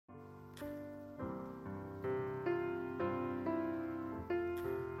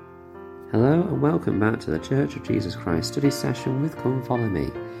Hello and welcome back to the Church of Jesus Christ study session with Come Follow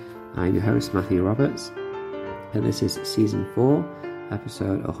Me. I'm your host Matthew Roberts, and this is Season 4,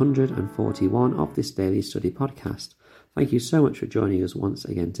 Episode 141 of this daily study podcast. Thank you so much for joining us once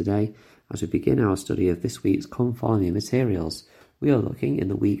again today as we begin our study of this week's Come Follow Me materials. We are looking in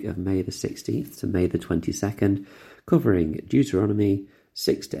the week of May the 16th to May the 22nd, covering Deuteronomy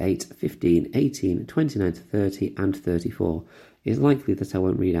 6 to 8, 15, 18, 29 to 30 and 34. It's likely that I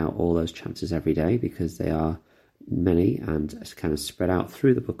won't read out all those chapters every day because they are many and kind of spread out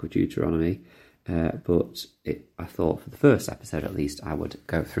through the book of Deuteronomy. But I thought for the first episode at least I would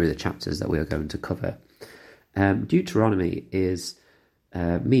go through the chapters that we are going to cover. Deuteronomy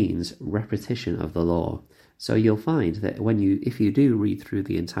means repetition of the law. So you'll find that if you do read through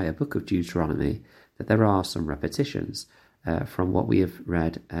the entire book of Deuteronomy, that there are some repetitions from what we have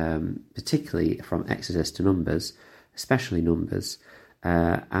read, particularly from Exodus to Numbers, especially Numbers.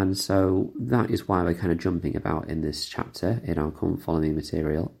 And so that is why we're kind of jumping about in this chapter in our Come Follow Me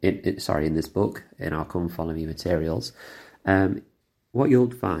material. In this book, in our Come Follow Me materials. What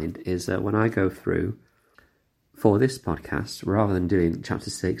you'll find is that when I go through for this podcast, rather than doing chapter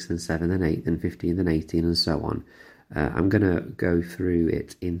 6 and 7 and 8 and 15 and 18 and so on, I'm going to go through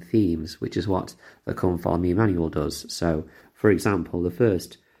it in themes, which is what the Come Follow Me manual does. So, for example, the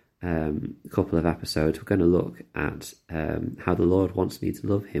first couple of episodes, we're going to look at how the Lord wants me to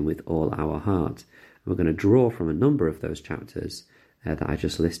love him with all our heart. And we're going to draw from a number of those chapters that I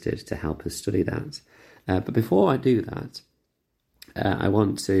just listed to help us study that. But before I do that, I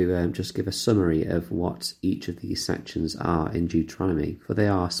want to just give a summary of what each of these sections are in Deuteronomy, for they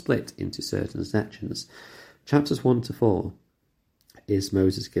are split into certain sections. Chapters 1 to 4 is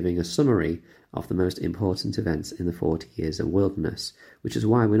Moses giving a summary of the most important events in the 40 years of wilderness, which is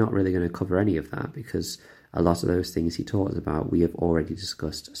why we're not really going to cover any of that, because a lot of those things he talks about we have already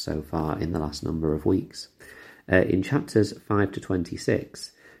discussed so far in the last number of weeks. In chapters 5 to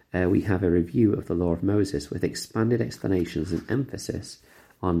 26, we have a review of the law of Moses with expanded explanations and emphasis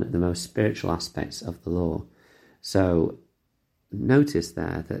on the most spiritual aspects of the law. So notice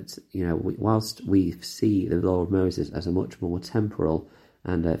there that, whilst we see the law of Moses as a much more temporal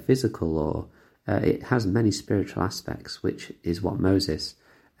and physical law, it has many spiritual aspects, which is what Moses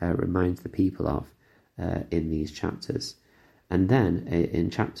reminds the people of in these chapters. And then in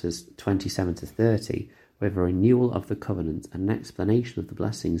chapters 27 to 30, we have a renewal of the covenant and an explanation of the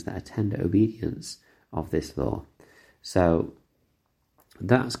blessings that attend obedience of this law. So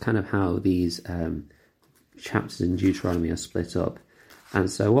that's kind of how these chapters in Deuteronomy are split up. And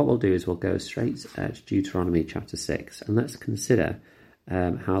so what we'll do is we'll go straight to Deuteronomy chapter 6, and let's consider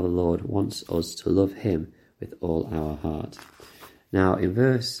how the Lord wants us to love him with all our heart. Now in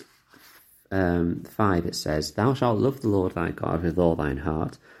verse 5 it says, "Thou shalt love the Lord thy God with all thine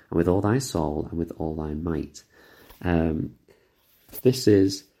heart, and with all thy soul, and with all thy might." This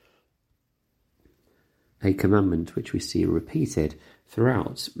is a commandment which we see repeated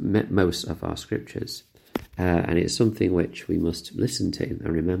throughout most of our scriptures. And it's something which we must listen to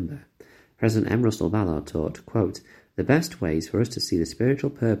and remember. President M. Russell Ballard taught, quote, "The best ways for us to see the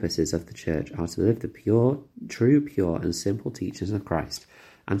spiritual purposes of the church are to live the true, pure, and simple teachings of Christ,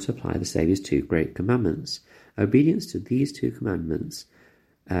 and to apply the Saviour's two great commandments. Obedience to these two commandments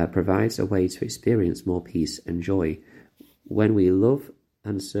provides a way to experience more peace and joy. When we love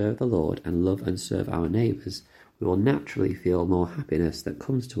and serve the Lord and love and serve our neighbours, we will naturally feel more happiness that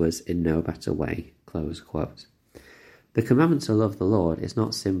comes to us in no better way." Close quote. The commandment to love the Lord is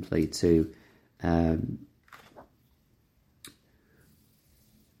not simply to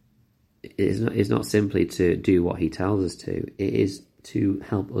is not simply to do what he tells us to. It is to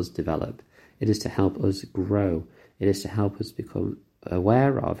help us develop. It is to help us grow. It is to help us become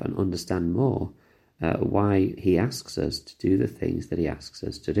aware of and understand more why he asks us to do the things that he asks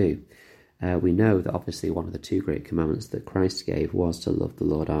us to do. We know that obviously one of the two great commandments that Christ gave was to love the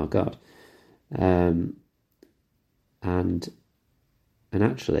Lord our God. And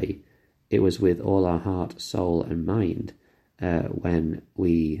actually, it was with all our heart, soul, and mind when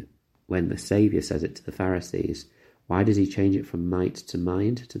the Saviour says it to the Pharisees. Why does he change it from might to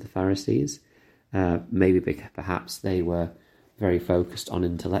mind to the Pharisees? Maybe because perhaps they were very focused on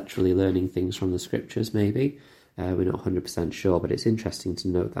intellectually learning things from the Scriptures, maybe. We're not 100% sure, but it's interesting to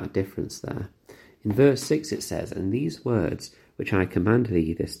note that difference there. In verse 6 it says, "And these words which I command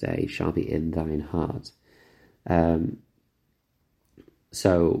thee this day shall be in thine heart."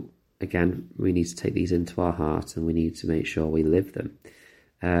 So, again, we need to take these into our heart and we need to make sure we live them.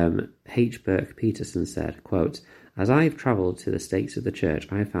 H. Burke Peterson said, quote, As I've travelled to the stakes of the church,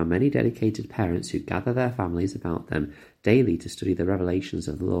 I have found many dedicated parents who gather their families about them daily to study the revelations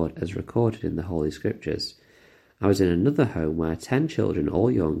of the Lord as recorded in the Holy Scriptures. I was in another home where 10 children,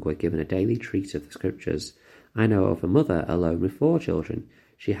 all young, were given a daily treat of the Scriptures. I know of a mother alone with 4 children.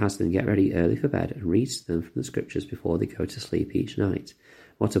 She has them get ready early for bed and reads to them from the Scriptures before they go to sleep each night.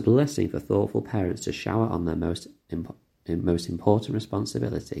 What a blessing for thoughtful parents to shower on their most important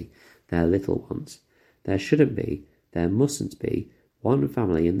responsibility, their little ones. There shouldn't be, there mustn't be, one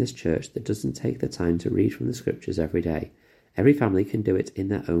family in this church that doesn't take the time to read from the Scriptures every day. Every family can do it in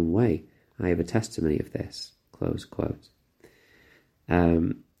their own way. I have a testimony of this." Close quote.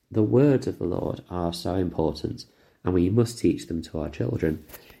 The words of the Lord are so important, and we must teach them to our children.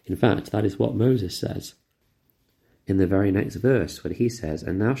 In fact, that is what Moses says in the very next verse, when he says,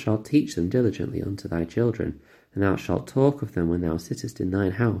 "And thou shalt teach them diligently unto thy children, and thou shalt talk of them when thou sittest in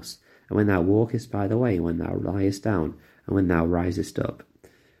thine house, and when thou walkest by the way, when thou liest down, and when thou risest up."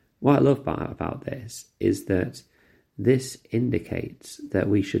 What I love about this is that this indicates that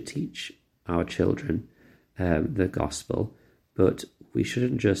we should teach our children the gospel, but we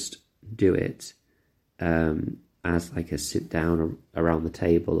shouldn't just do it as like a sit down around the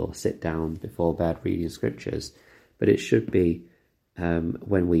table or sit down before bed reading scriptures, but it should be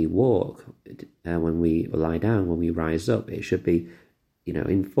when we walk, when we lie down, when we rise up. It should be,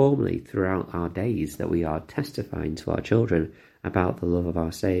 informally throughout our days that we are testifying to our children about the love of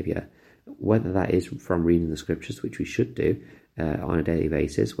our Saviour, whether that is from reading the scriptures, which we should do on a daily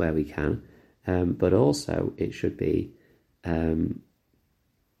basis where we can, but also it should be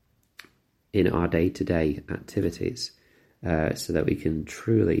in our day-to-day activities, so that we can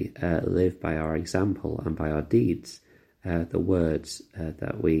truly live by our example and by our deeds, the words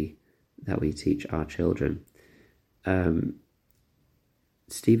that we teach our children.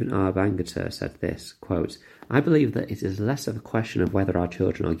 Stephen R. Bangerter said this, quote, "I believe that it is less of a question of whether our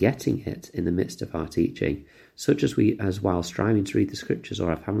children are getting it in the midst of our teaching, such as while striving to read the scriptures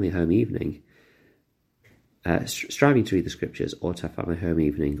or a family home evening, striving to read the scriptures or to a family home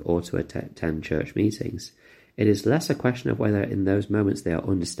evening or to attend church meetings. It is less a question of whether in those moments they are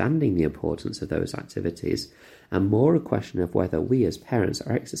understanding the importance of those activities, and more a question of whether we as parents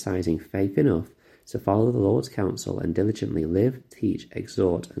are exercising faith enough to follow the Lord's counsel and diligently live, teach,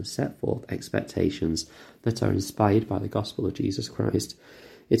 exhort, and set forth expectations that are inspired by the gospel of Jesus Christ.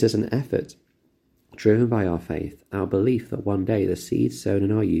 It is an effort driven by our faith, our belief that one day the seed sown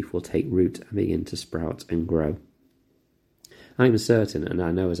in our youth will take root and begin to sprout and grow. I am certain, and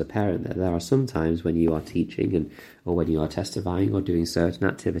I know as a parent, that there are some times when you are teaching or when you are testifying or doing certain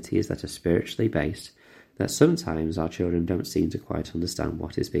activities that are spiritually based, that sometimes our children don't seem to quite understand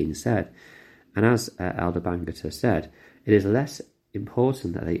what is being said. And as Elder Bangerter said, it is less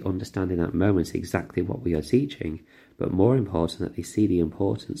important that they understand in that moment exactly what we are teaching, but more important that they see the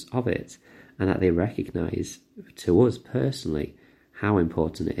importance of it and that they recognise to us personally how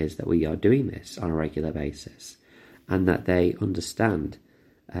important it is that we are doing this on a regular basis, and that they understand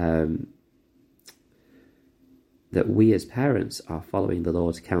that we as parents are following the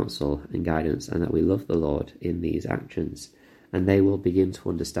Lord's counsel and guidance, and that we love the Lord in these actions. And they will begin to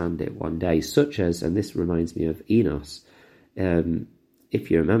understand it one day, such as, and this reminds me of Enos.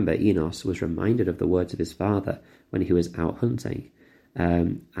 If you remember, Enos was reminded of the words of his father when he was out hunting.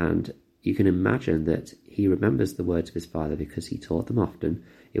 And you can imagine that he remembers the words of his father because he taught them often.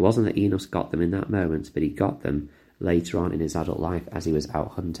 It wasn't that Enos got them in that moment, but he got them later on in his adult life as he was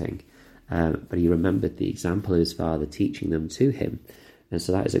out hunting. But he remembered the example of his father teaching them to him. And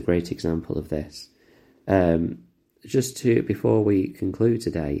so that is a great example of this. Before we conclude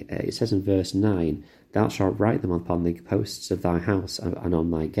today, it says in verse 9, "Thou shalt write them upon the posts of thy house and on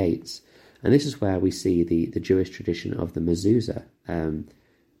thy gates." And this is where we see the Jewish tradition of the mezuzah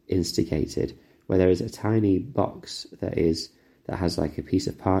instigated, where there is a tiny box that has like a piece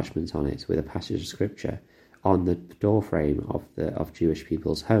of parchment on it with a passage of scripture on the doorframe of Jewish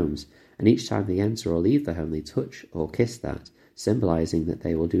people's homes. And each time they enter or leave the home, they touch or kiss that, symbolizing that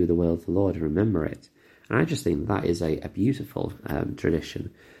they will do the will of the Lord and remember it. And I just think that is a beautiful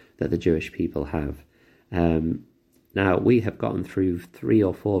tradition that the Jewish people have. Now, we have gotten through three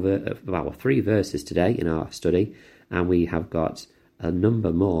verses today in our study, and we have got a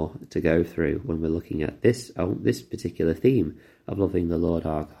number more to go through when we're looking at this particular theme of loving the Lord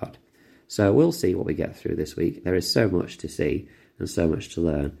our God. So we'll see what we get through this week. There is so much to see and so much to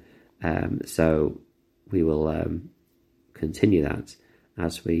learn. So we will continue that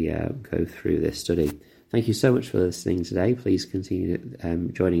as we go through this study. Thank you so much for listening today. Please continue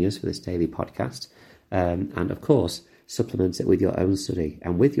joining us for this daily podcast. And of course, supplement it with your own study.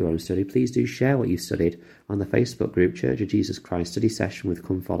 And with your own study, please do share what you studied on the Facebook group Church of Jesus Christ Study Session with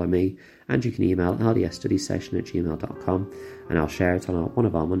Come Follow Me, and you can email ldsstudysession@gmail.com, and I'll share it on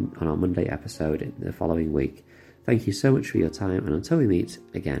our Monday episode in the following week. Thank you so much for your time, and until we meet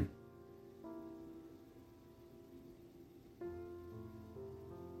again.